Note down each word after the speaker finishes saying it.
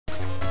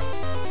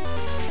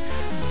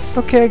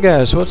Okay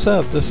guys, what's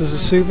up? This is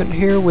Asuvent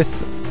here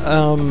with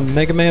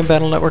Megaman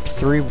Battle Network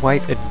 3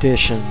 White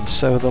Edition.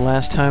 So the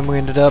last time we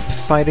ended up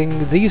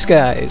fighting these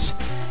guys.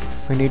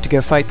 We need to go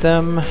fight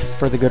them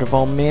for the good of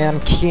all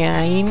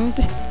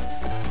mankind.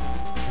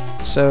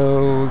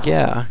 So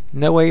yeah,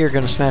 no way you're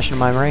gonna smash into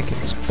my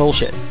rankings.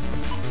 Bullshit.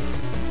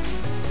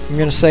 I'm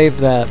gonna save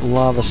that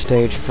lava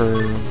stage for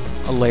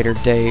a later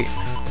date.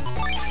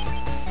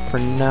 For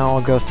now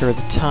I'll go through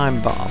the time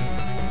bomb.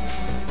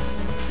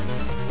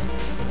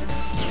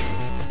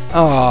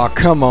 Oh,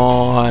 come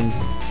on.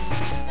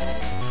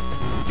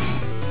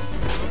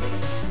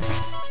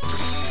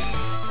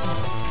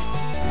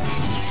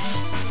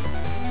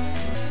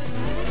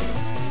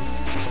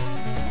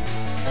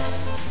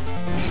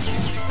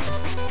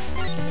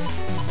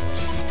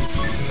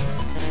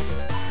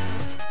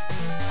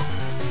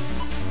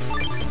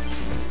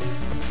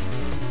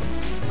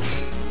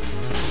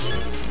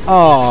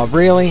 Oh,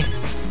 really?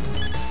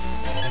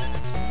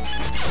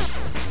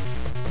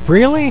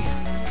 Really?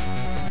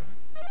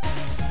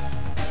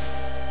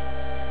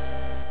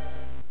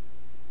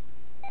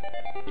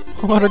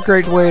 What a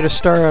great way to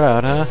start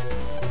out, huh?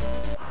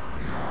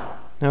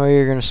 No way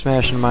you're gonna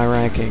smash into my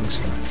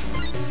rankings.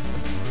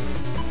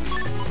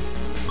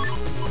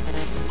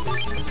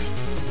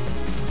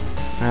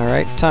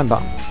 Alright, time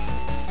bomb.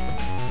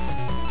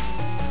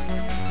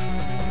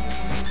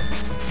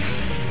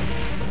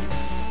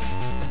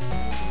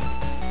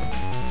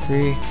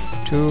 Three,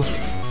 two.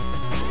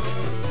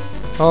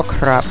 Oh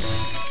crap.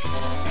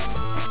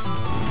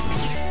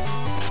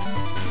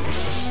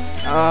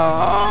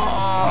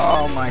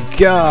 Oh my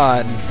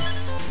god.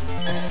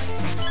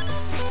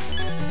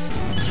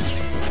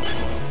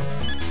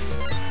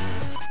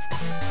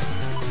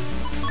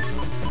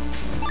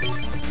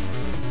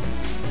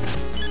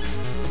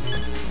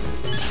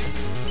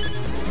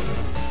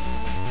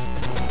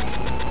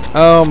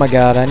 Oh my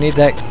god, I need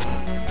that.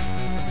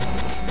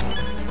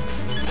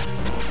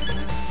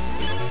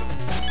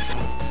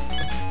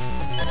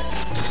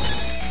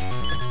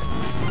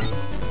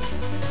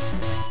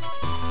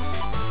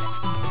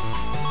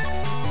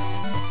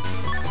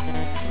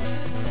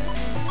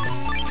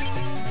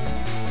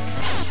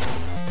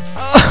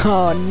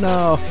 Oh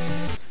no.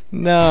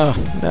 No,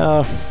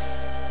 no.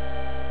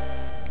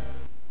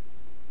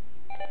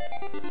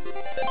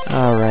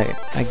 Alright,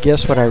 I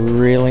guess what I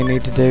really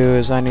need to do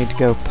is I need to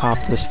go pop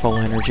this full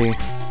energy.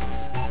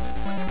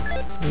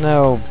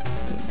 No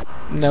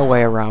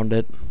way around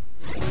it.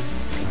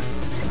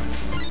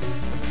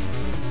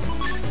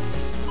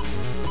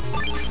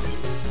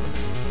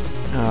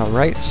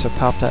 Alright, so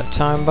pop that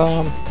time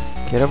bomb.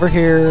 Get over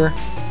here.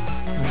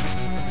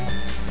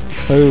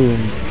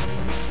 Boom.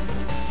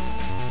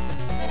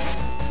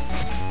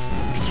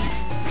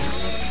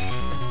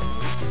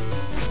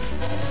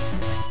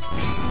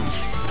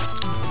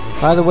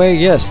 By the way,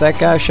 yes, that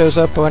guy shows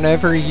up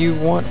whenever you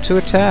want to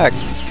attack.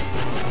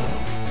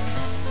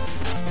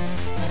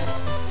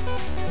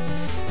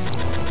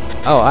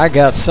 Oh, I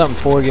got something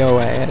for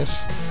your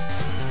ass.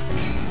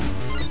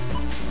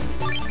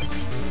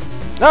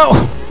 No!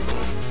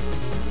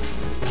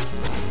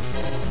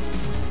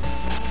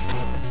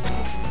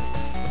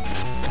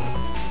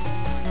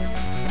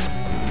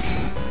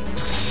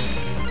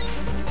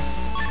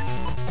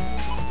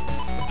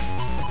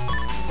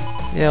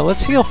 Yeah,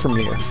 let's heal from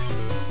you.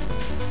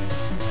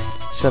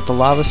 Set the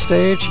lava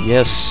stage?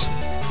 Yes.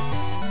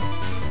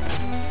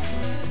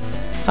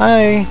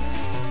 Hi!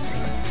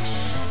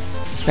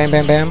 Bam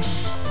bam bam.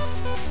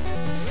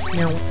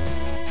 Meow.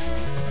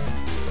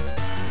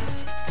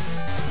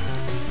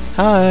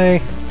 Hi!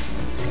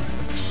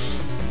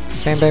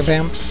 Bam bam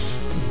bam.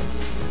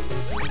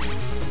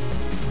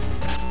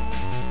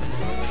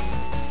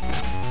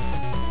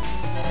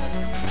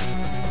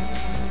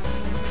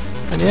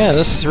 And yeah,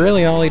 this is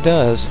really all he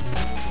does.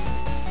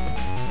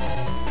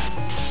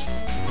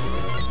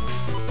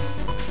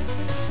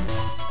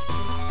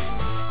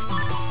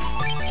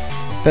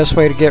 Best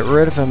way to get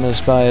rid of him is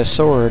by a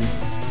sword.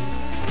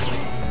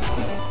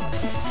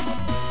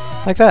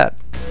 Like that.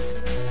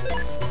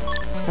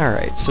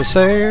 Alright, so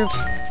save.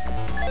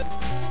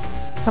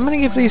 How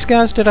many of these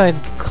guys did I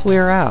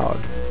clear out?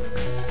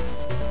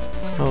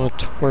 Oh, a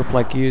twerp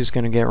like you is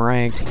gonna get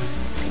ranked.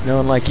 No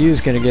one like you is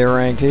gonna get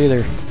ranked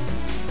either.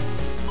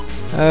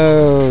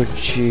 Oh,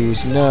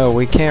 jeez. No,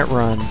 we can't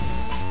run.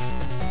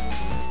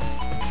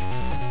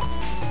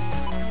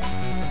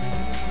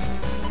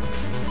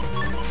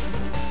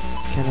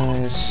 Can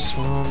I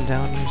slow him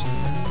down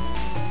using that?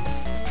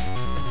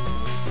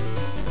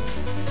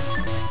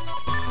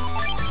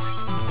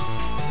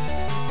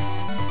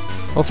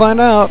 We'll find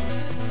out.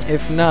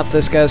 If not,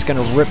 this guy's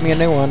gonna rip me a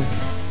new one.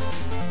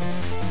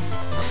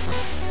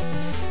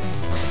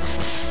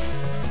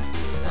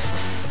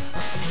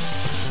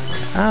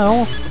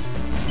 Ow.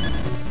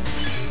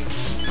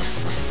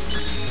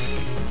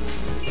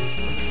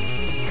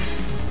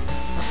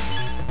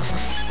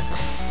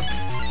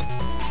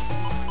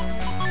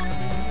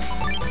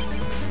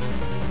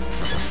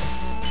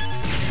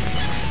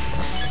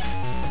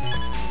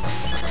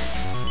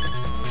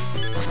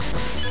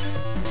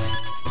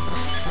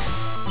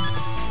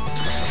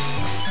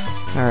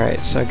 Alright,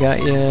 so I got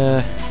you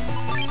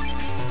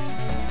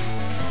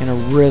in a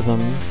rhythm.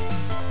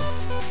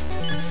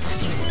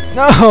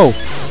 No!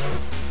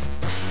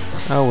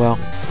 Oh well.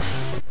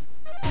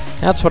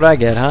 That's what I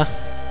get, huh?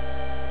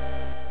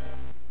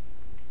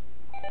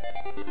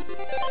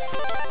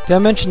 Did I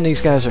mention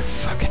these guys are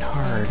fucking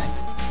hard?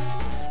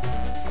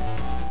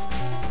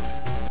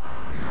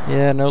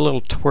 Yeah, no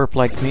little twerp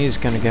like me is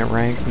gonna get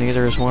ranked,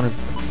 neither is one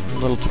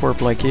little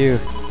twerp like you.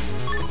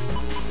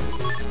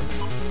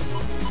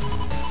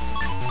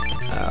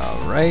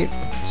 Alright,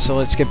 so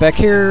let's get back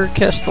here,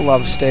 cast the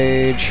lava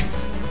stage.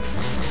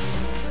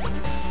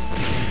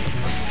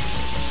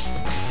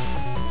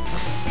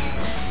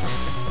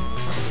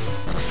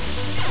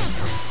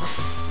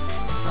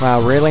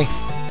 Wow, really?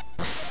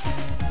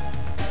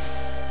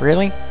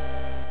 Really?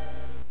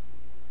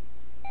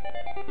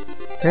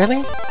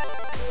 Really?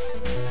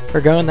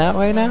 We're going that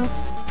way now?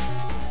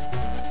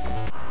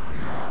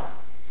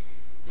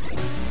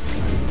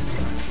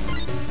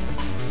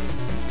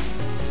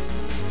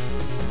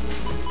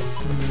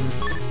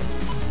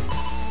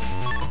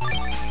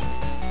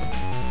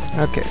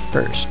 Okay,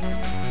 first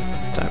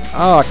time.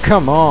 Oh,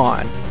 come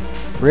on!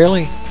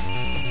 Really?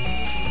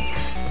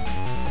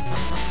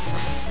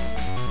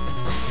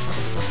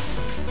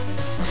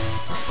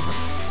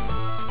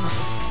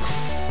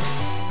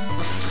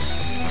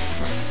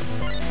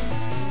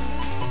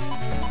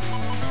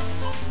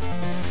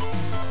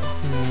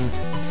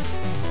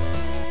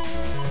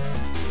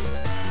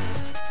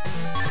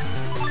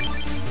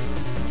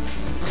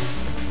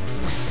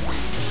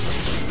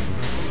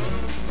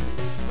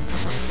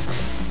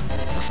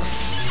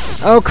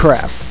 Oh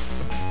crap.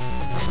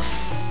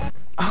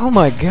 Oh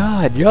my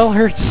god, y'all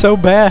hurt so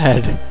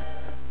bad.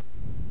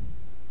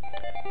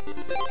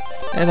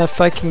 And if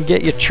I can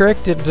get you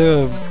tricked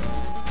into a...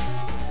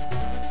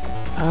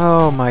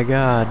 Oh my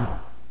god.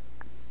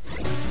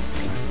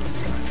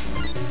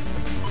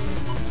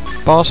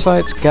 Boss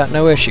fights, got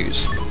no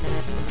issues.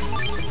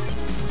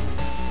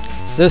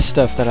 It's this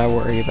stuff that I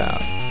worry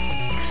about.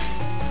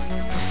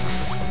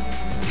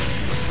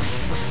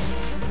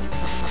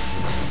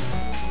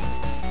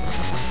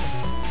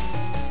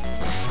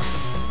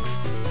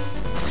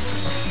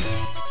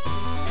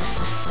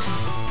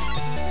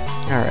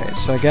 Alright,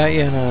 so I got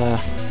you in a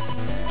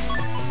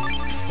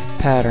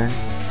pattern.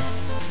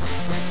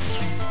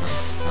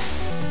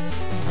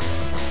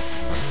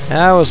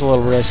 That was a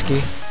little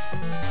risky.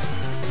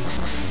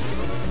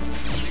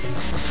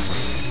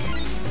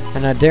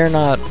 And I dare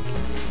not...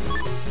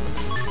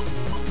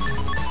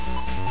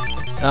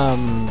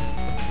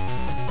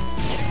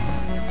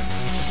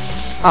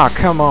 Ah,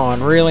 come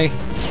on, really?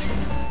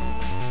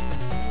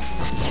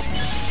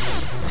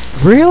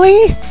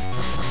 Really?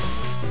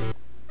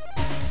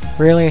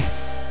 Really?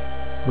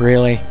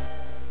 Really?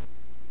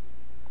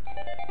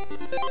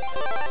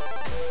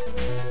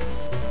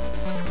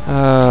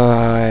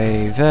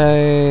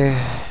 Vey.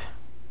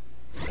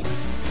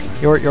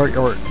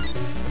 Yort.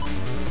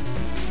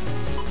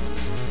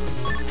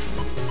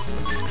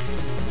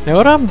 Now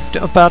what I'm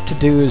about to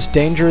do is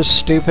dangerous,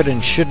 stupid,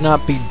 and should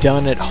not be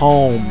done at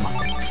home.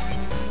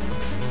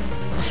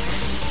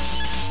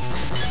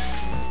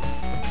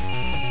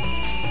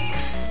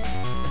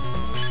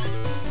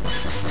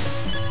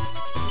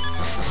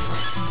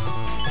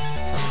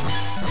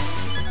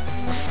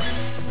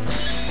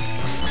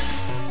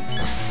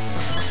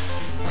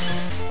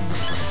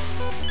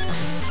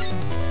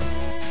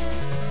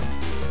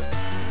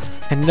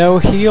 And no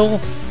heal?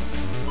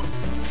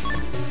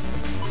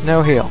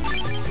 No heal.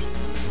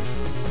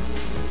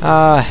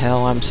 Ah,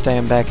 hell, I'm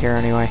staying back here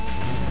anyway.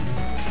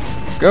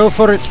 Go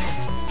for it!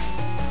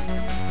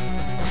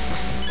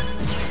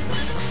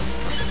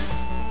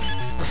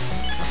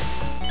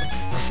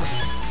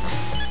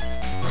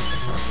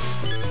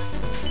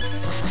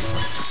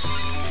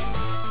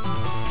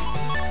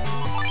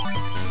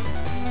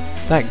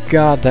 Thank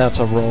God that's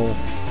a roll.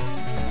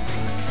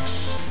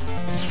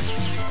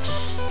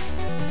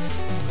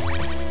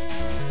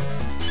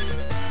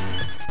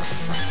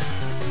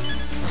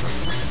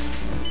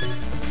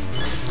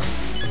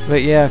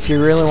 But yeah, if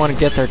you really want to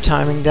get their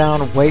timing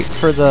down, wait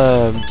for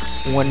the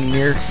one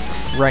near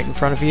right in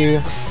front of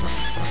you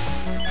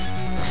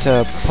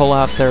to pull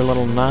out their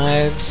little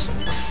knives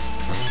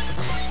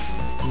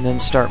and then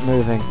start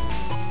moving.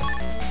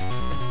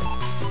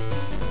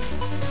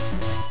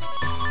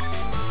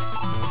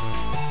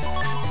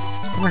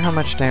 I wonder how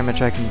much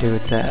damage I can do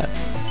with that.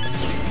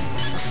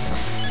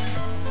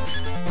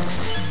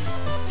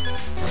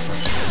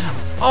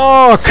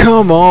 Oh,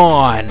 come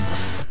on!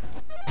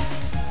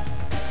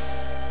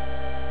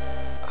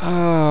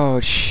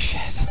 Oh,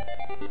 shit.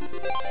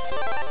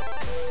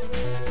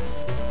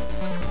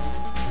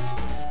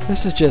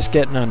 This is just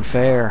getting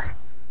unfair.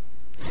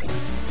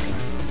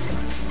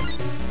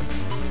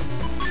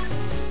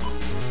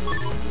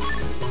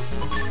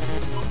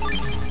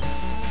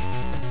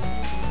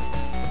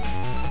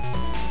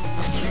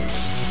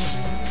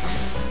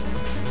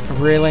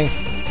 Really?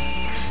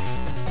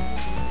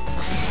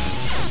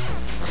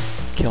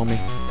 Kill me.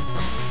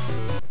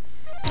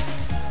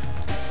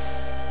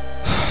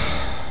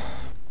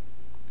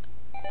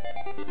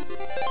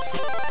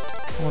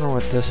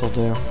 this'll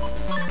do.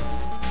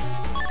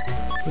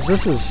 'Cause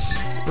this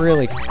is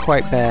really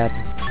quite bad.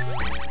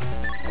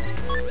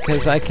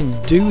 Because I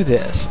can do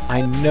this.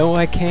 I know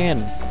I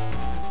can.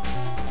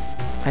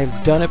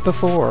 I've done it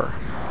before.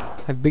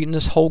 I've beaten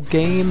this whole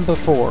game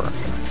before.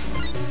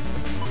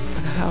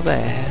 But how the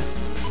heck?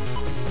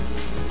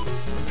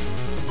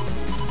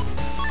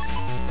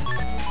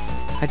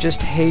 I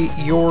just hate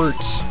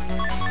Yorts.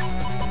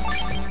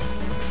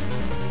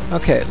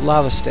 Okay,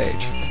 lava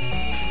stage.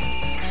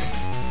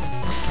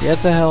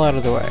 Get the hell out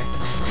of the way.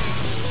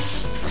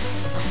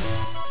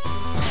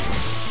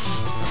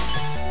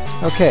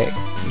 Okay,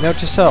 note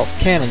to self,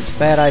 cannons,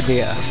 bad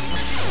idea.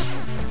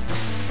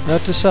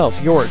 Note to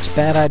self, Yorts,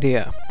 bad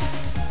idea.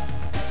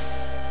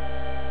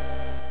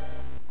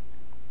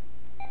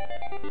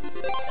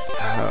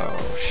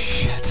 Oh,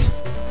 shit.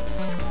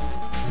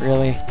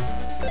 Really?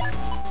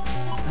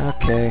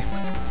 Okay.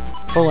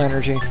 Full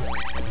energy.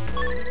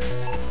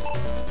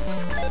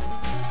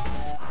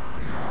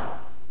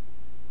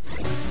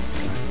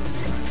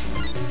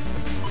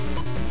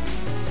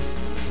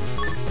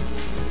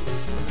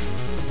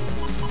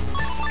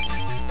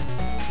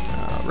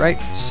 Alright,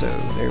 so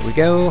there we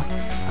go.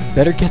 I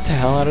better get the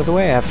hell out of the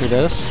way after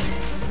this.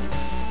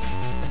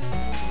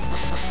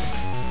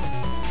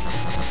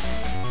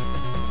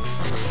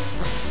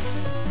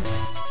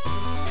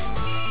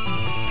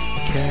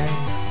 Okay.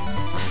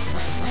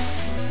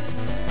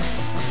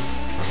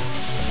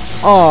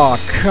 Oh,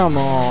 come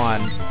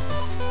on.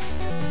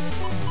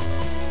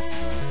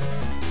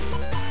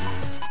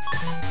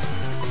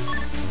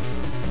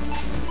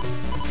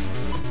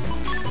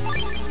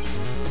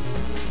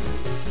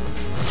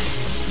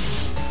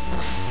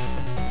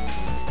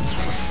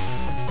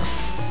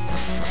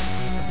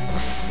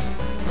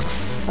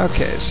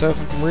 Okay, so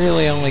I've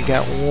really only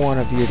got one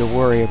of you to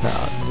worry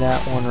about. That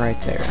one right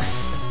there.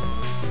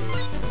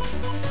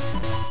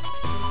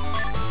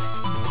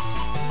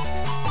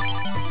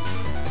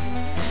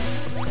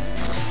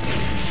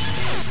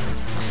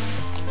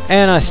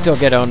 And I still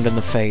get owned in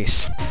the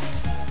face.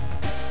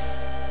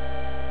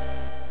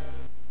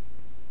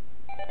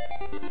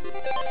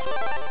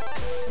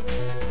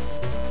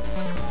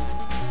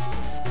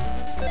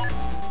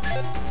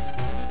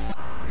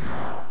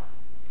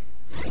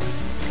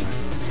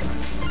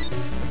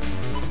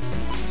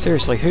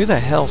 Seriously, who the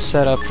hell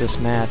set up this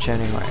match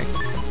anyway?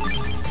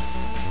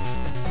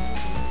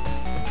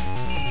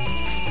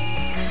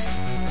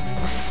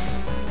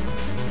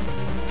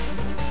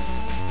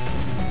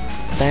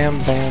 Bam,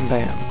 bam,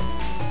 bam.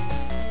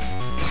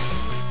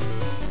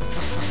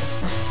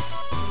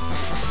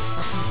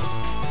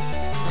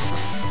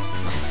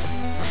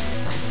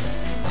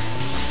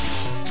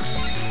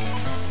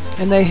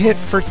 And they hit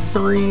for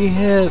 3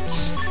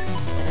 hits.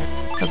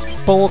 That's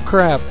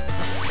bullcrap.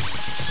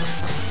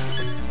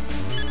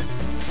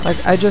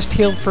 Like, I just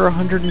healed for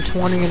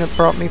 120 and it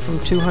brought me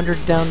from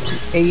 200 down to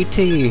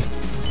 80.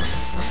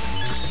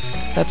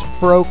 That's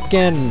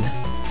broken.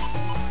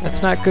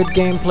 That's not good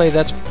gameplay,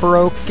 that's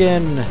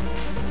broken.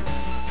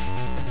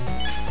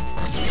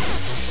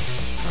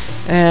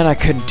 And I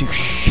couldn't do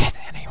shit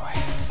anyway.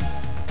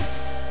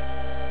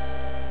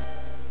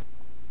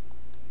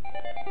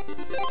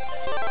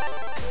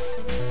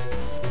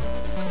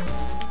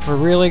 We're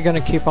really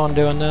gonna keep on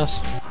doing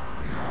this?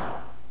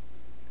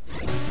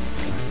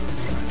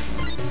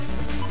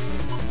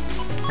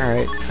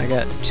 Alright, I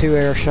got 2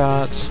 air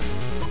shots.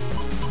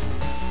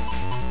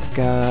 I've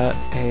got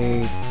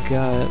a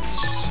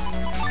guts.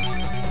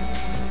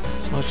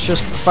 So let's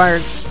just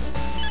fire.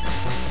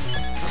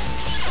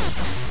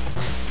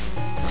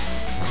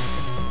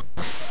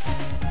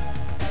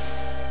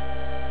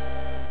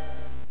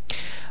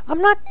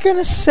 I'm not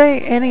gonna say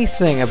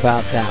anything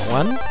about that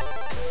one.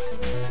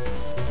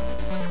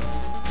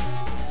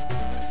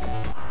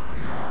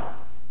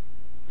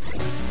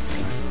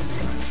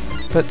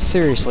 But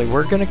seriously,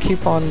 we're gonna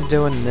keep on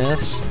doing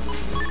this.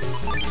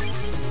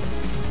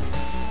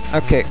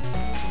 Okay,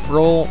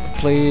 roll,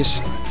 please.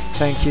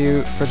 Thank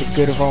you for the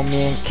good of all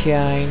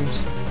mankind.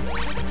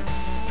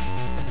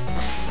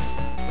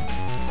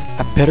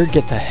 I better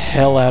get the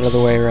hell out of the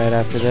way right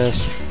after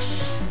this.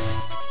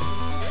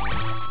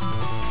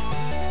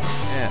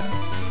 Yeah.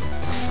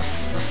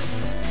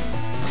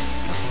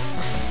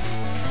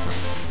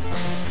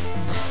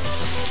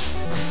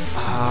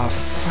 Ah,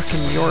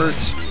 fucking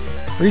Yorts.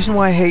 The reason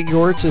why I hate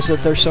Yorts is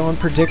that they're so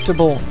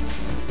unpredictable.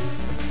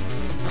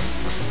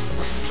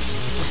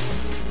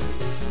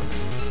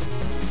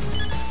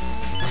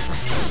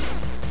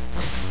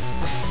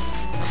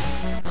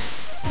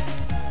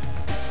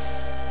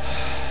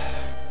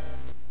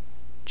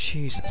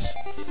 Jesus.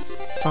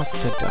 Fuck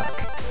the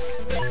duck.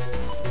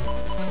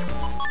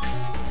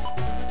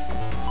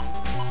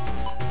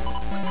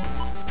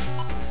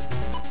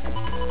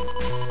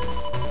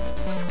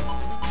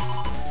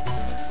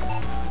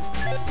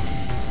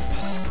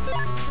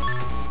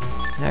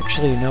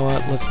 Actually, you know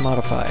what? Let's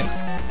modify it.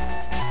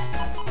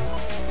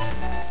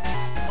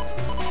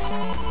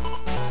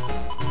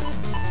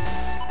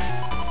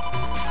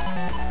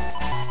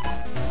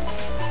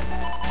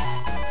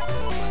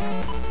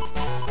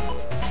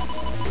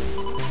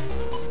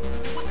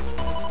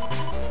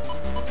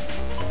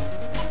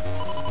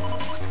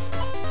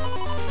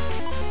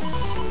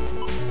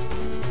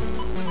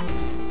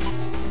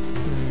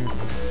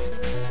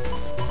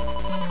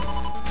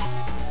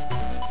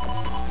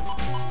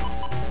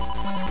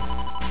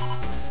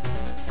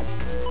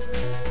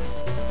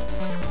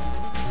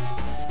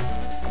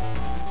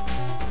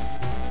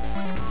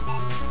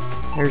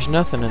 There's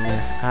nothing in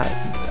there.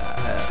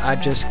 I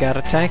just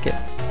gotta tank it.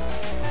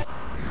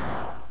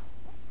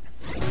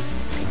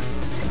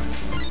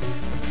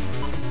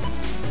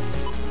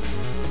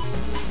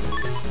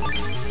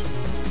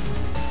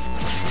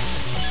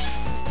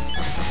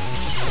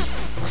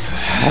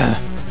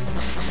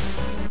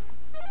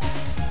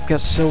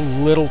 Got so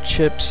little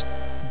chips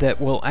that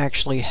will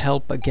actually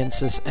help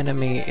against this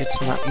enemy, it's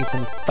not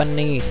even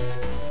funny.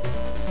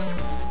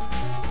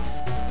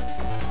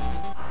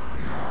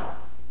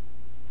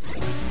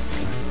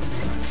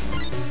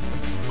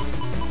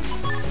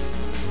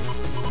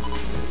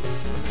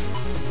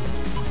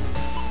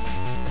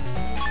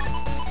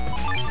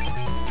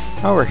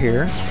 While we're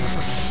here,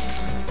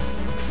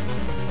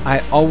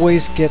 I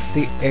always get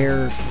the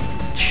air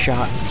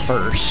shot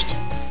first.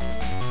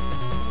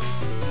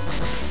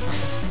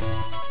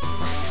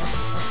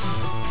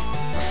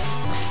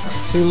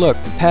 See, look,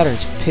 the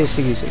pattern's piss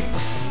easy.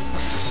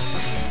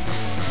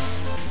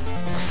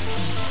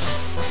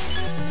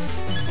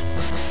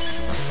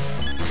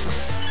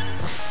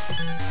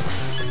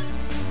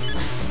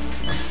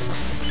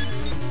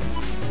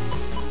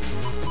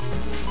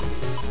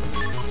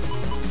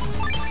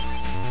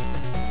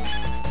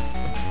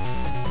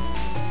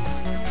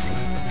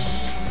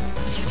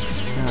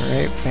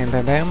 Alright, bam,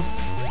 bam, bam.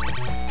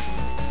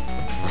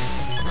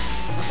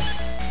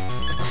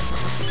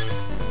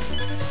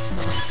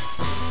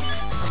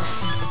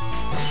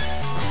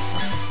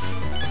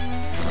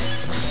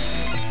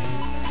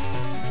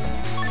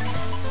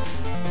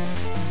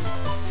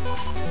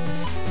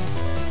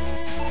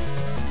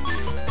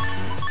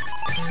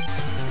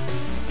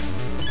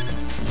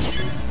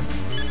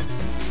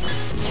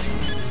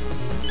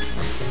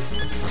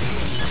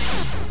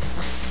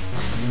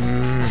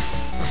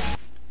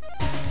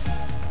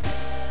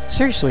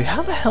 Seriously,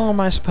 how the hell am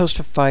I supposed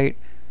to fight?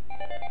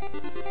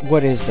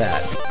 What is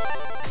that?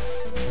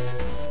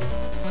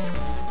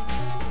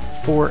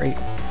 For a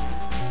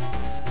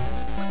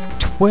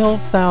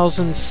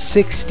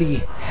 12,060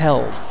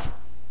 health.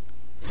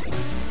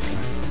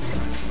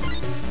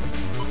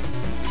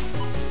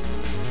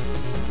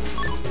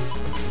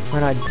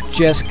 When I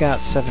just got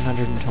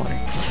 720.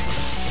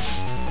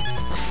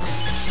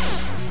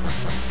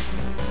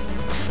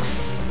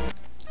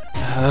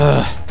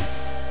 Ugh.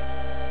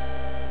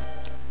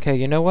 Okay,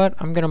 you know what?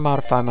 I'm gonna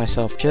modify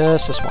myself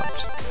just this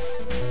once.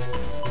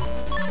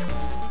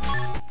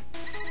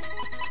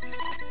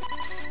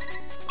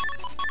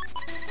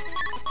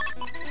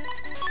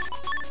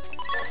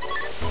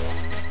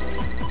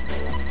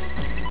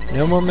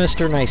 No more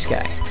Mr. Nice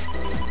Guy.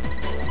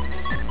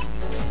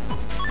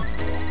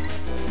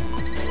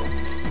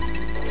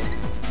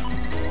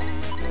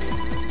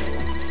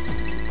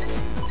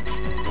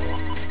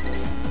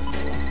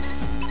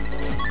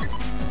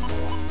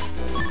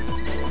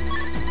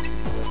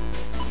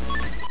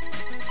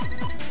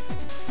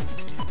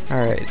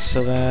 Alright,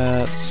 so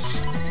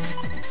that's...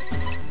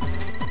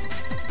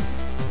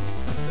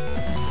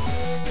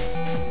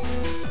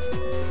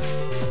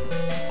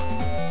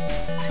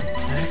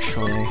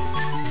 Actually...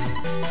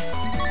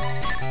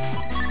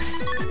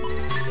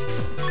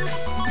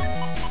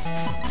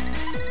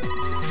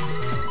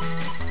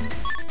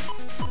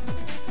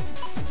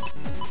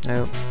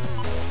 Nope.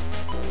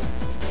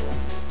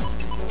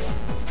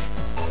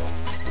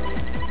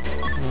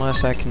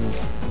 Unless I can...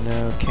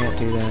 No, can't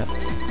do that.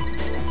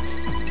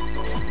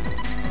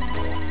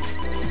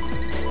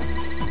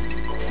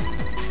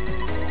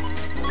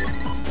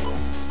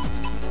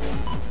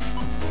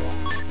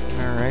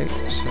 Alright,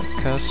 so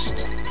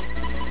cust.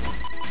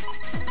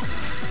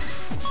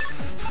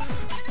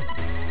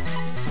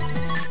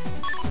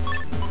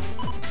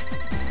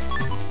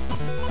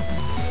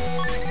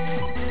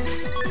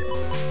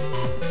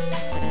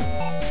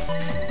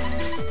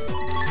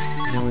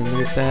 Then we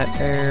move that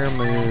air,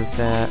 move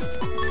that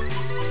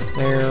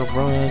there,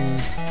 run.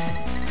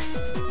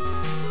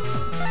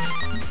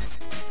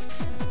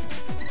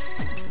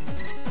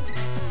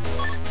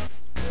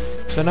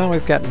 So now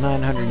we've got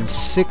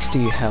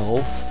 960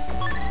 health.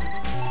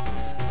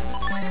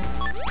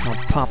 I'll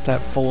pop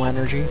that full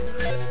energy.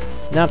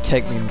 Now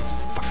take me,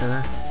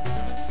 fucker.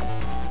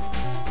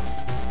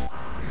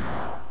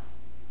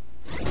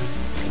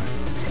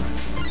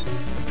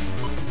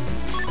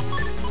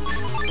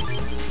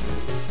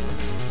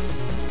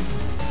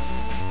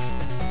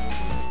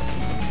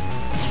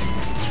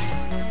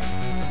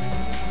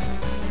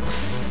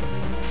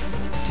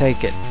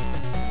 Take it.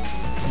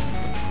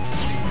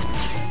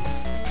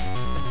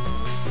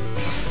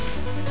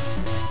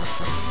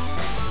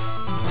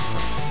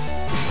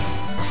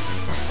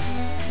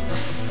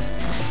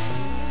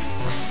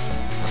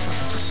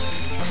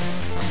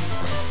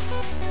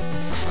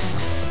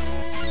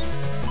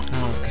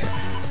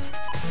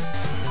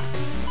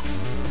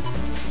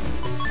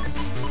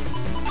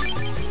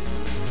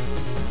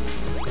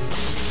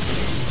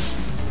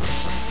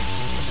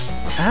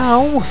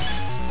 Ow!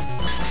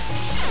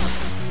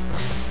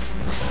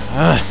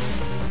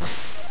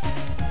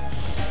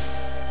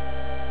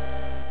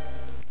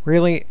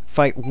 Really?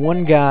 Fight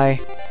one guy,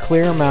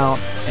 clear him out,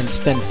 and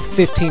spend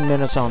 15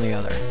 minutes on the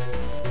other.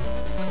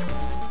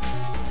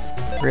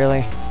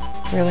 Really?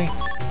 Really?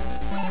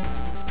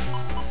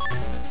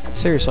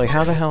 Seriously,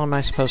 how the hell am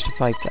I supposed to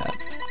fight that?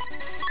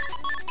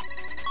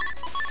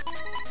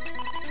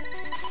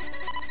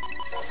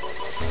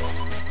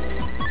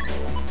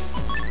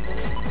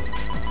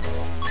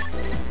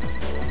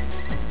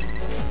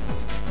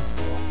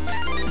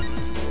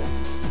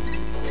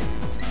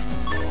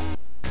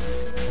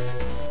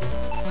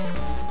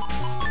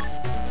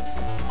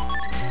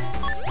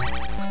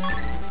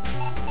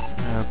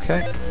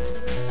 Okay.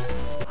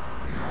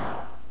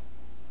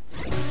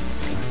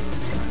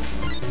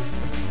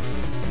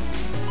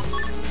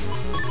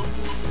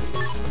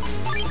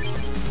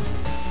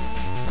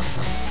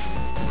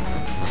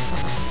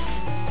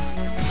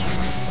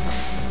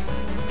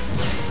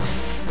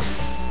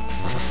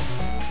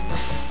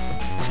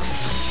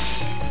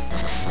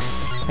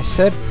 I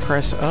said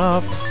press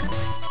up.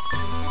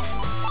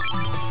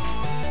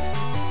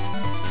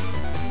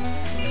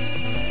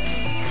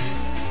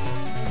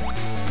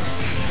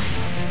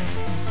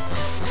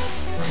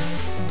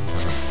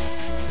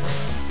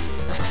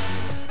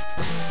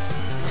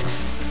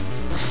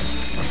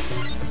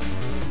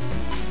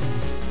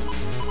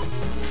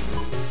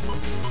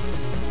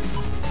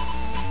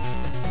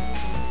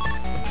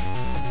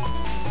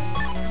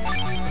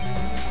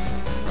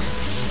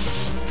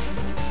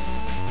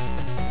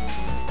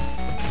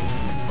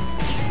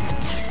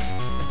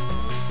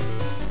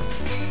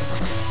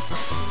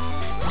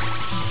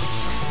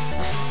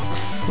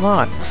 Come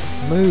on,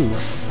 move.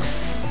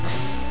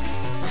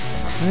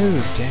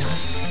 Move, damn it.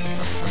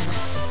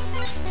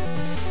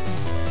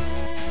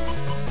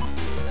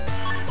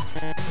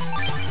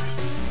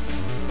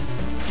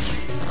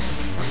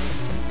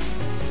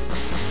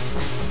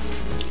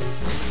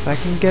 If I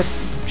can get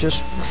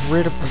just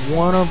rid of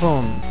one of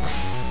them.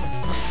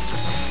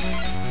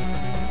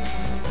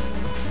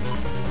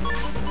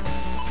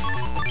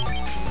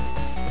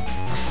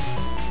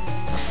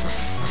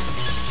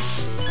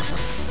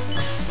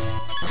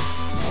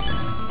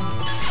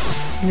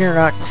 You're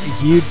not.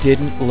 You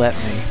didn't let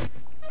me.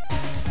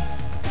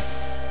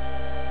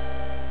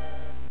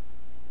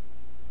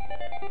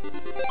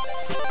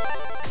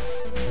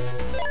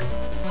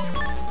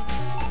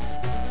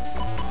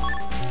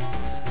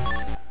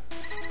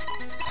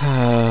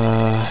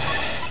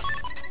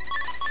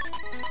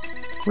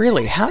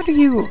 Really, how do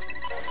you...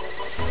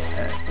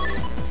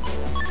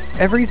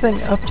 everything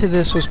up to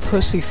this was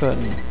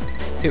pussyfooting.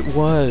 It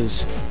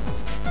was.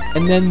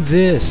 And then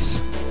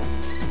this.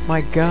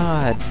 My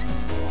god.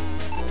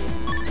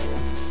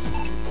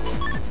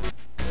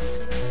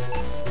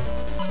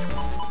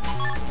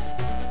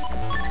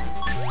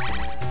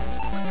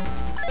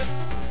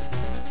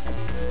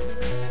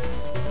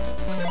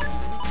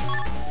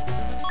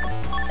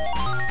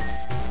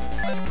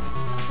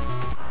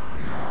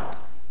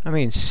 I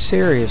mean,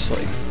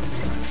 seriously.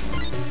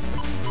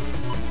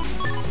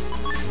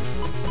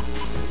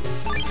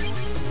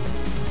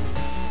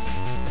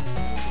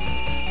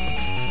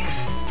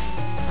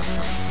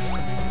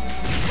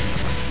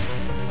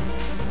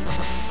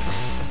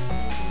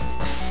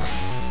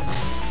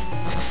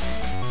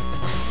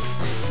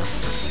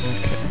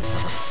 Okay.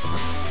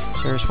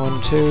 There's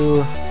 1,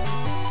 2.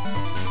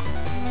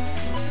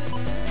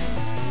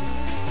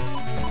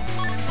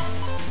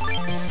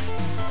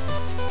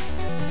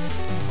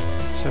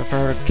 So if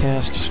I were to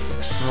cast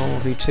roll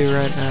V2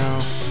 right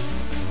now,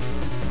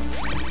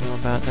 do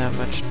about that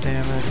much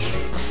damage.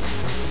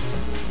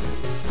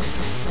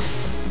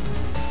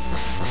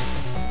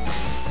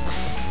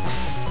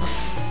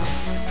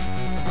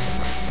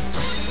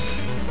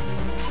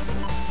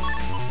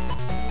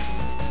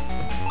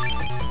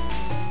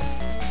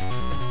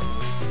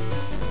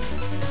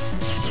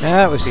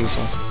 That was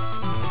useless.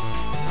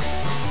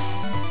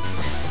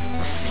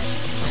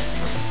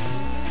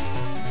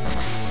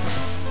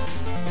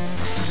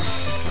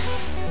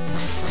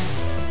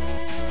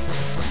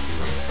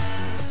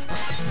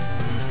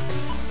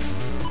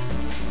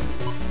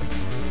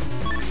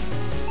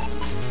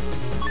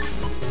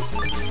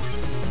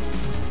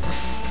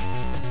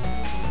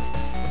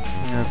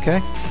 Okay.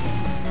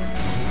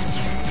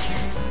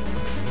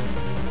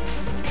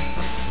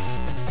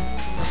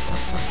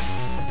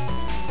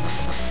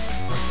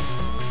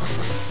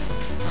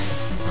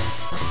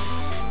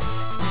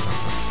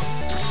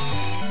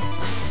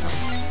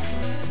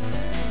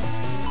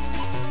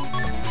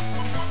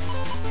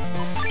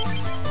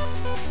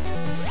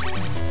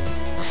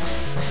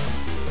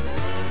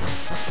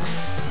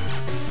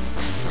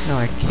 No,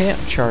 I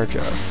can't charge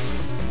up.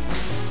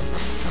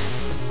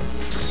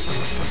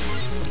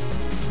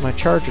 My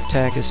charge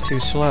attack is too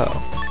slow.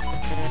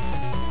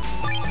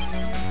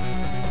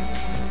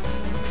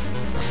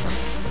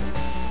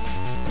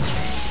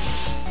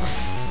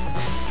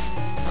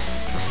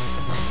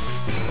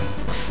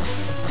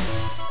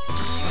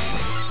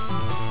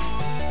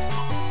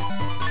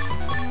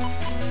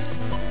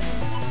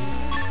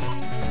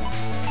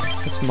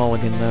 Let's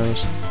mulligan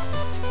those.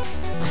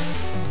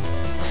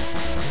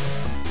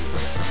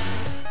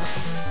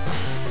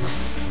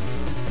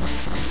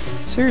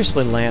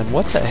 Seriously, Lan,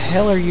 what the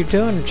hell are you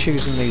doing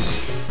choosing these?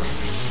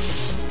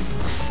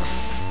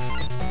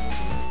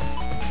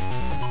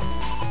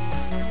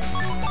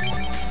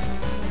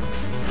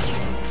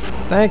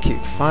 Thank you,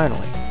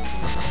 finally.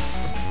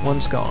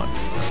 One's gone.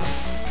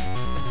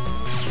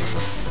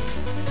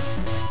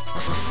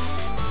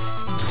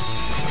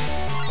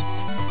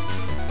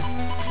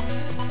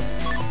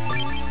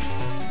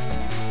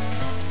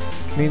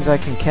 Which means I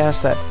can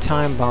cast that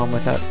time bomb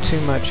without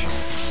too much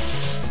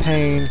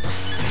pain.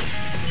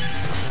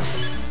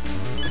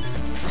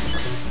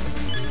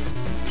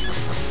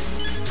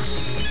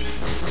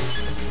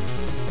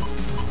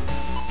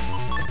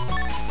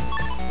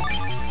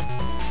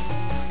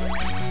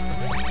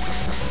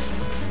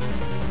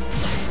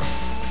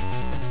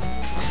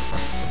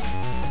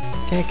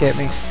 Can't get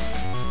me.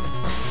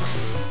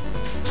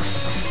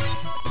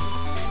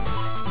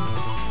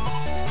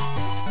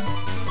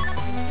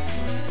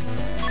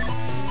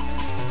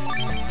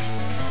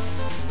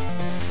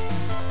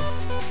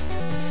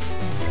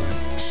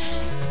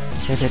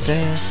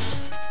 Da-da-da.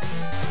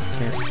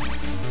 Here.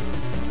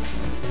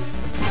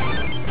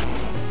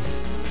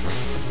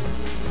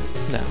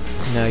 No.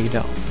 No, you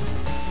don't.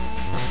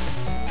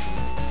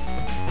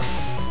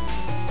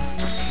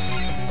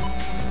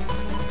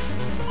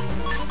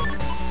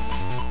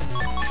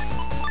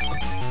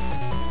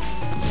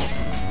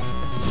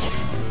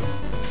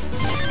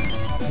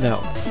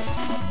 No.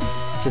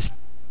 Just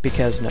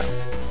because no.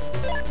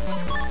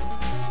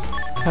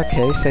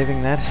 Okay,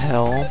 saving that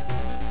hell.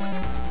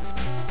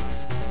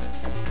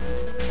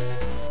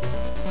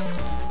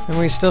 And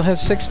we still have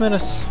 6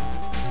 minutes.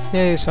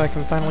 Yay, so I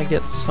can finally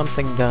get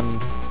something done.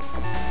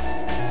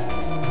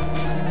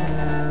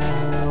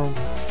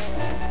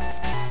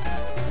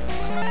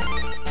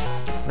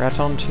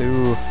 Raton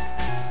 2.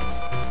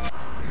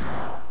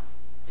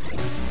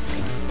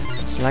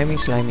 Slimy,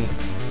 slimy.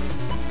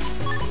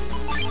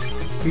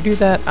 You do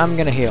that, I'm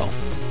gonna heal.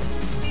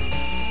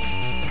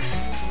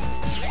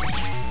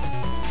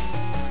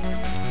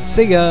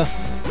 See ya!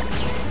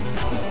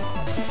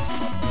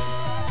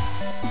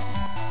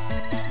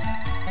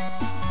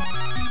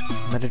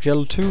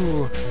 Metagel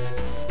 2.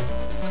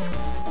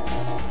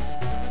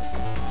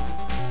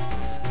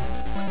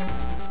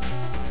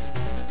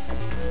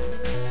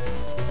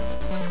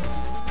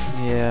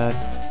 Yeah.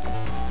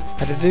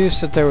 I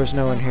deduced that there was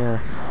no one here.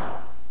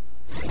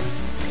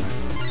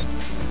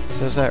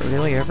 So is that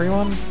really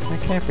everyone?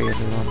 That can't be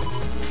everyone.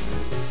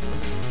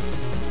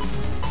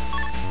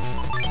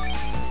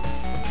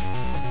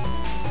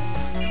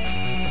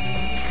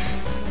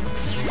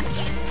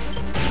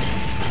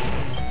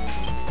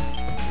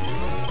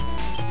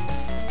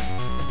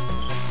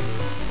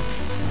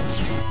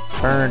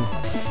 Burn.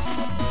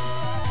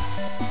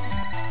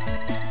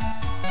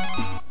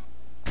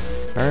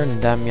 Burn,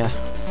 damn ya.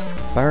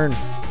 Burn.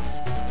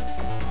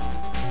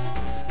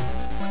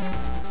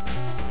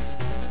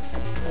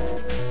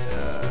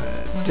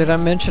 Did I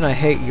mention I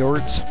hate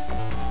Yorts?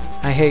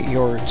 I hate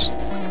Yorts.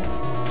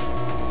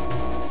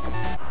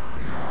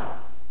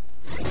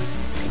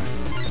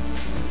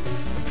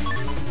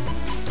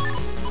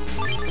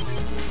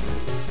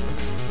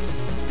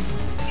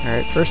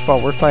 Alright, first of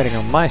all, we're fighting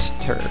on my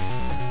turf.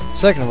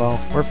 Second of all,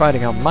 we're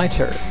fighting on my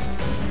turf.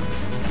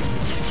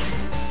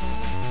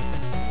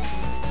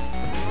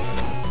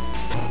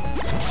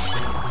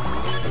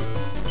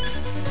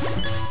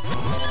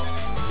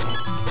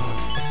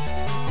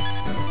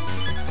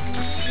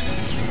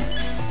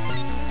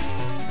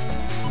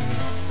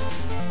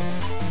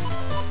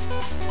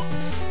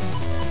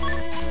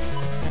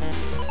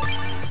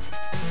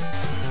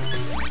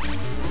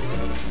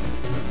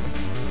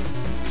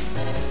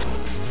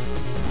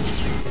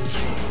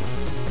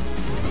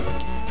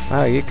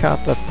 Wow, you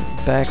caught the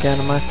back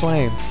end of my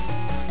flame.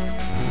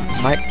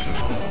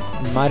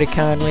 Mighty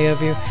kindly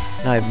of you,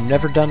 and I've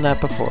never done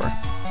that before.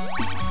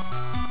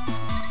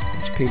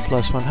 HP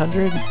plus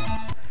 100,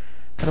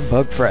 and a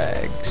bug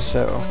frag,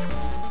 so...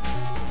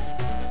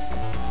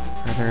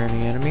 Are there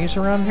any enemies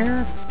around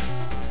here?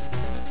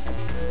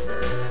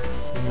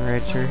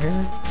 Right through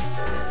here?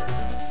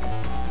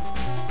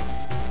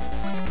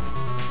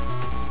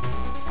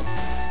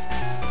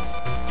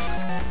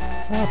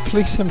 Oh,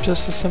 please, I'm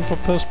just a simple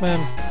postman.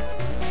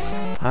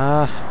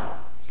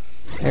 Ah,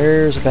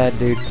 there's a bad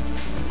dude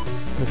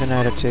with an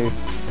attitude.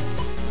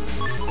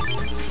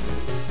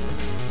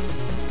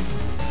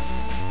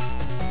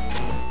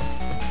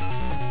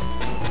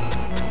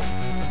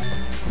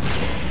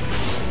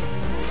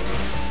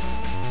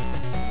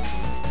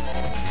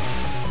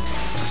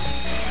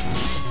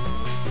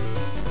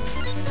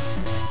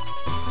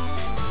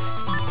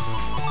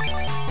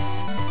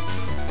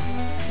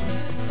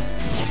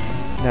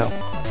 No.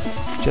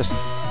 Just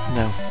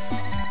no.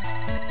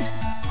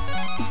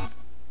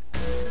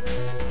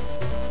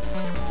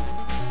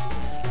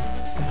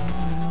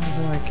 How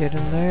do I get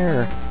in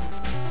there?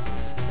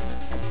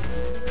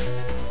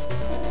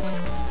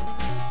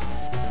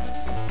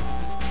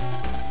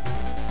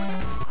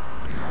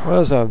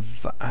 Was a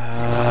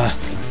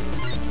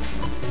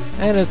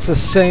and it's the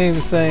same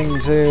thing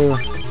too.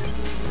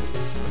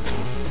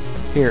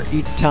 Here,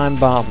 eat time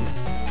bomb.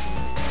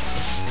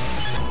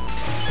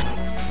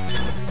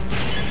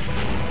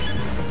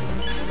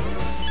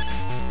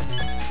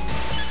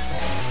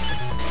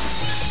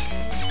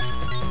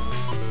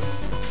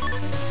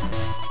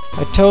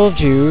 told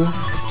you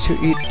to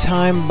eat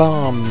time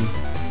bomb.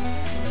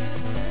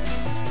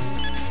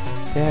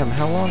 Damn,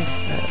 how long?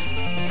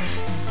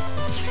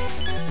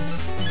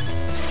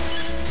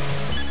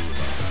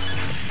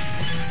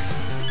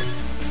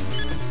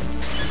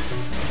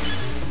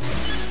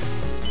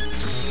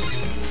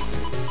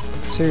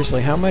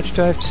 Seriously, how much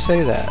do I have to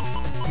say that?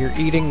 You're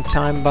eating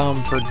time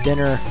bomb for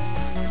dinner.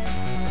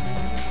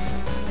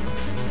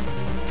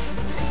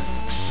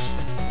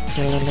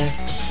 Get in there.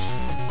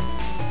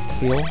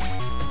 Heal.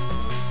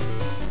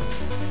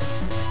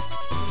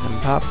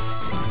 And pop.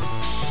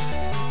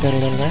 Get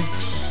it in there.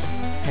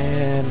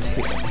 And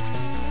heal.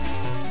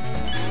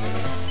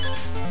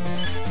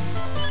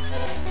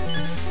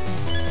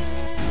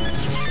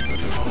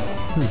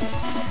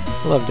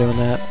 I love doing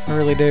that. I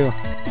really do.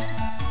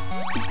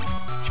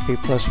 HP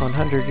plus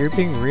 100. You're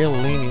being real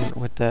lenient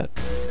with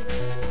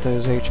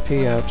those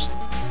HP ups.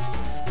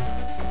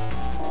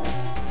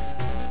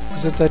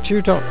 Is it that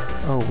you don't...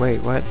 Oh,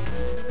 wait, what?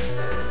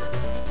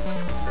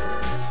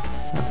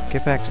 No,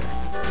 get back there.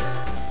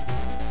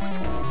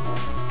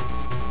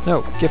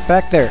 No, get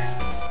back there!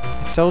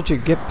 I told you,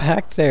 get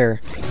back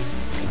there!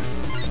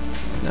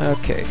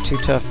 Okay, 2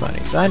 tough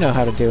bunnies. I know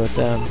how to deal with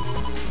them.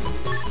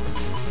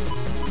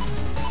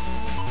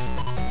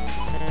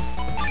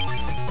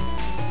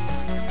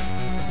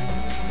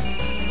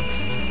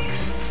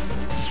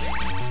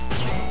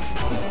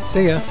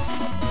 See ya!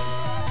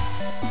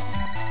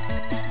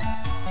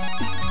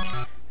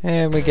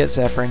 And we get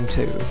Zappering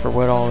too, for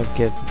what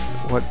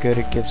good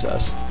it gives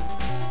us.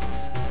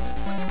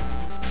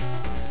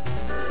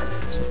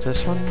 Is it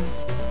this one?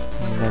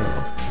 No.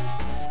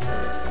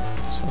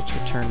 So let's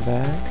return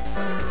back.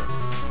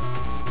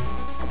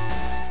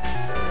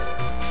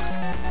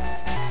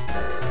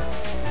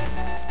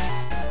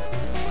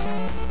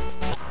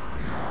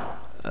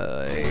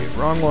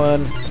 Wrong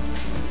one.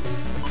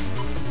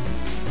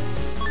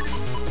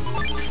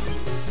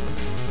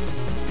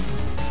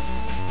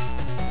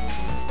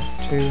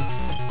 Two,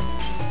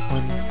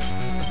 one,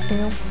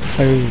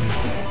 boom.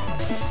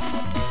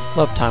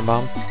 Love time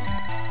bomb.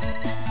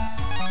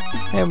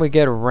 And we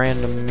get a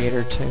random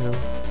meter too.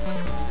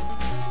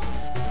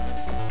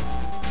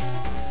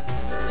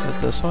 Is it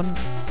this one?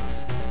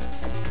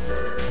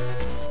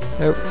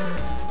 Nope.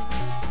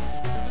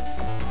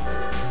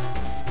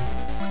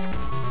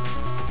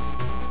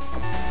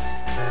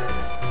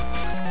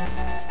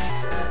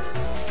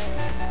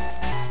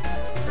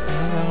 So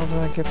how the hell do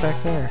I get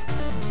back there?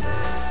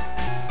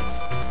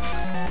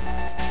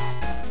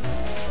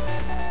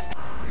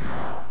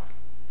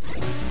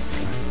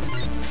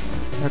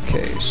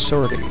 Okay,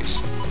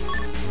 sorties.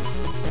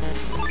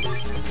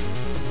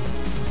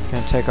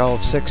 Gonna take all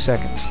of 6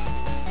 seconds.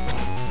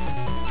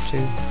 2,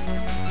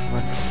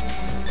 1.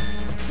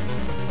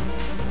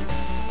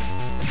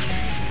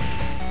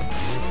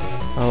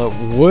 Well, it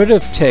would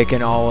have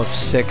taken all of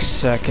 6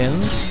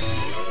 seconds.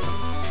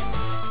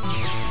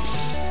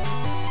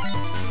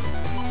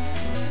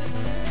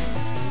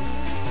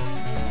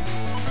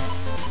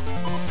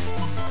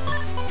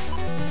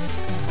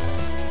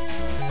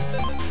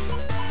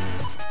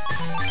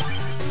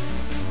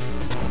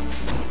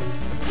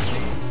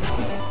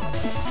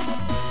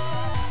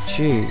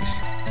 Jeez.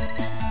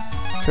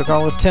 Took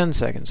all of 10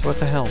 seconds. What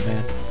the hell,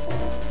 man?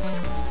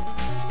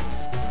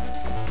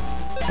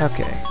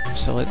 Okay,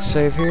 so let's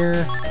save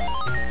here.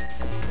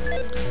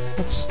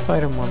 Let's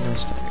fight him one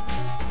last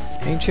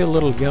time. Ain't you a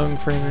little young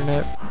for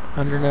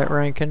undernet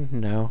ranking?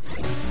 No.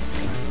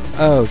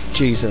 Oh,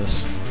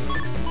 Jesus.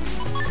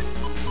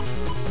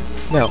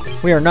 No,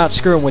 we are not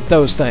screwing with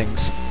those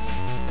things.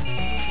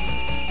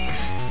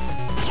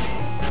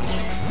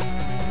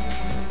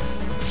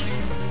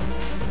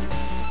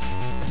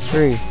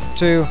 Three,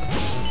 2,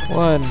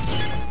 1.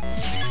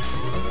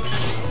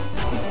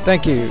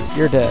 Thank you,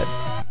 you're dead.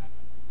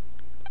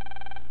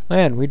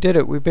 Man, we did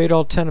it. We beat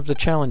all 10 of the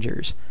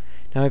challengers.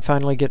 Now I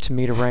finally get to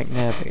meet a ranked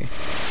Navi.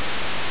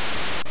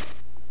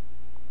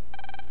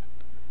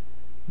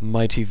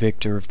 Mighty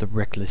victor of the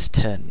Reckless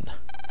 10.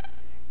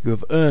 You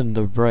have earned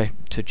the right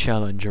to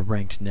challenge a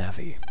ranked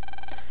Navi.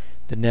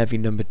 The Navi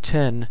number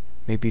 10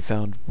 may be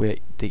found where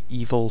the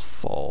evil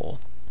fall.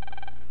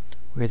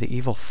 Where the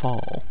evil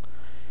fall?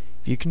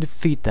 If you can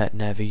defeat that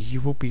Navi,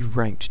 you will be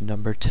ranked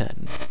number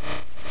 10.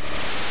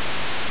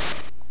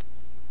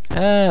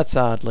 That's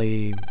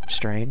oddly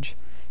strange.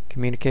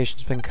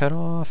 Communication's been cut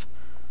off.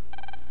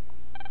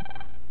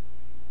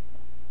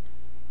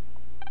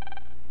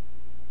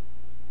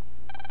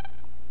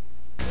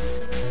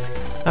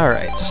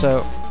 Alright,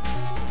 so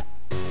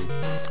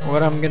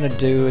what I'm gonna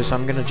do is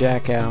I'm gonna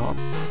jack out.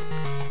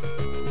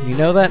 You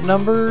know that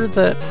number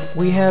that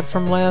we had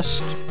from the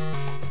last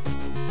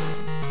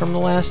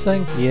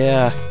thing?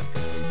 Yeah.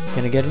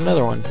 Gonna get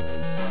another one.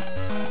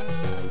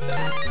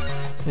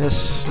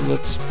 Yes,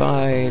 let's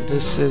buy.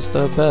 This is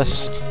the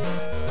best.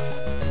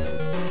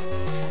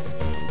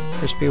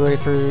 Crispy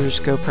wafers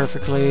go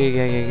perfectly.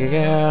 Yeah, yeah, yeah,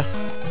 yeah.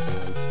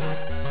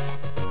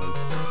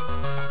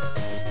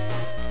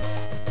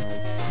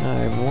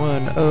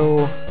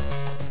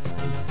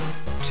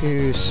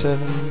 91027.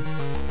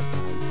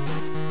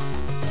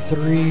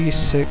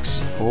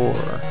 364.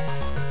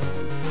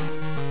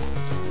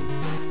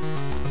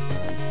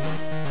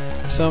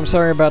 So I'm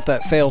sorry about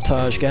that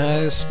failtage,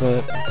 guys,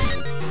 but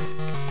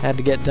had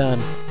to get done.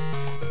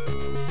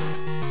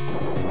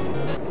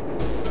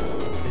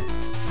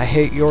 I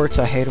hate Yorts,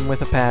 I hate them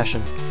with a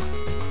passion.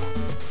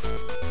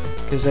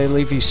 Because they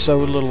leave you so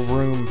little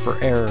room for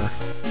error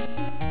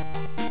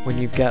when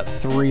you've got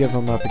 3 of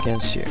them up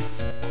against you.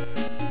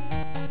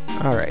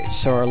 Alright,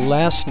 so our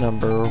last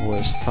number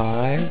was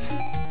 5,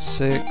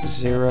 6,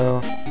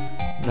 0,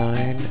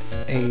 9,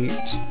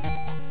 8,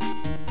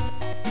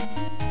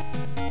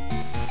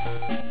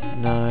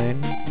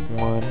 9,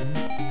 1,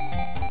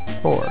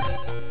 4.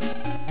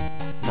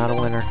 Not a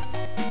winner.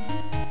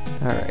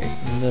 Alright,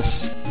 and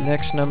this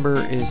next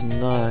number is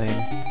 9.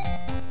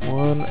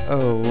 1,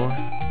 0,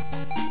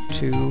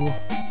 2,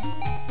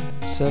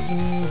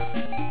 7,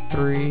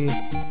 3,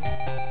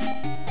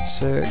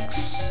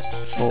 6,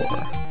 4.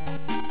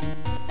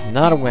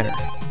 Not a winner.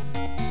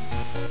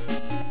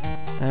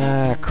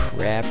 Ah,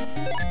 crap.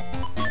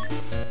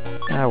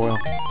 Ah, well.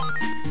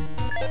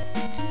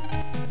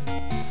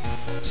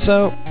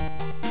 So,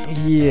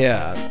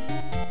 yeah.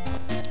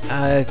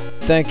 I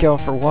thank y'all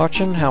for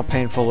watching, how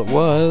painful it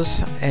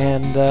was,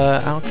 and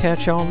I'll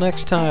catch y'all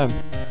next time.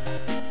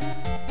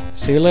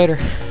 See you later.